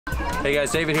Hey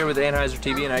guys, David here with Anheuser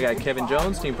TV, and I got Kevin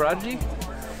Jones, Team Prodigy.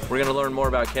 We're gonna learn more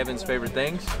about Kevin's favorite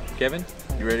things. Kevin,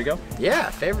 you ready to go? Yeah,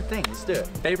 favorite thing, let's do it.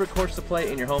 Favorite course to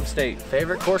play in your home state?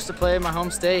 Favorite course to play in my home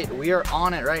state, we are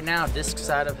on it right now, disc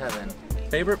side of heaven.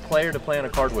 Favorite player to play on a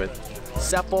card with?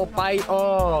 Seppo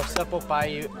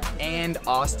Paiu and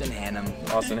Austin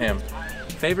Hannum. Austin Ham.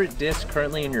 Favorite disc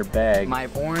currently in your bag? My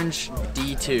orange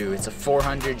D2, it's a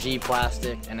 400G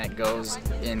plastic and it goes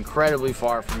incredibly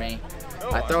far for me.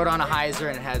 I throw it on a hyzer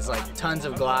and it has like tons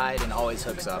of glide and always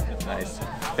hooks up. Nice.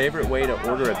 Favorite way to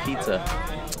order a pizza?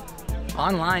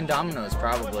 Online, Domino's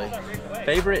probably.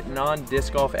 Favorite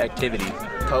non-disc golf activity?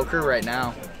 Poker right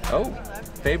now. Oh.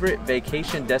 Favorite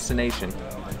vacation destination?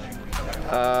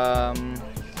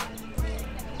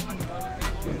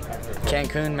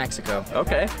 Cancun, Mexico.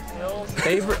 Okay.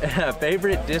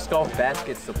 Favorite disc golf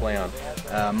baskets to play on?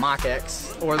 Mach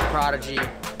X or the Prodigy.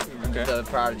 Okay. The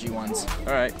Prodigy ones.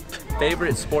 All right.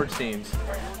 Favorite sports teams?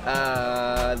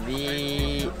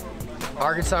 The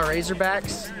Arkansas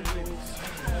Razorbacks,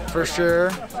 for sure.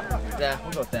 Yeah,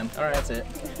 we'll go with them. All right, that's it.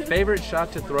 Favorite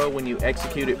shot to throw when you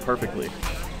execute it perfectly?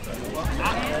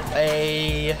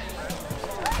 A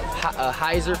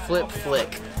hyzer flip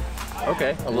flick.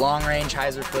 Okay. A long-range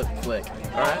hyzer flip flick.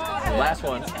 All right. Last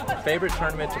one. Favorite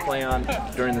tournament to play on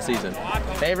during the season?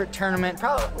 Favorite tournament?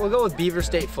 Probably we'll go with Beaver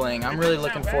State Fling. I'm really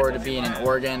looking forward to being in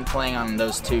Oregon, playing on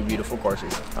those two beautiful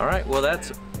courses. All right. Well,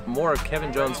 that's more of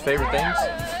Kevin Jones' favorite things.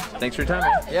 Thanks for your time,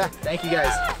 man. Yeah. Thank you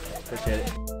guys. Appreciate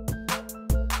it.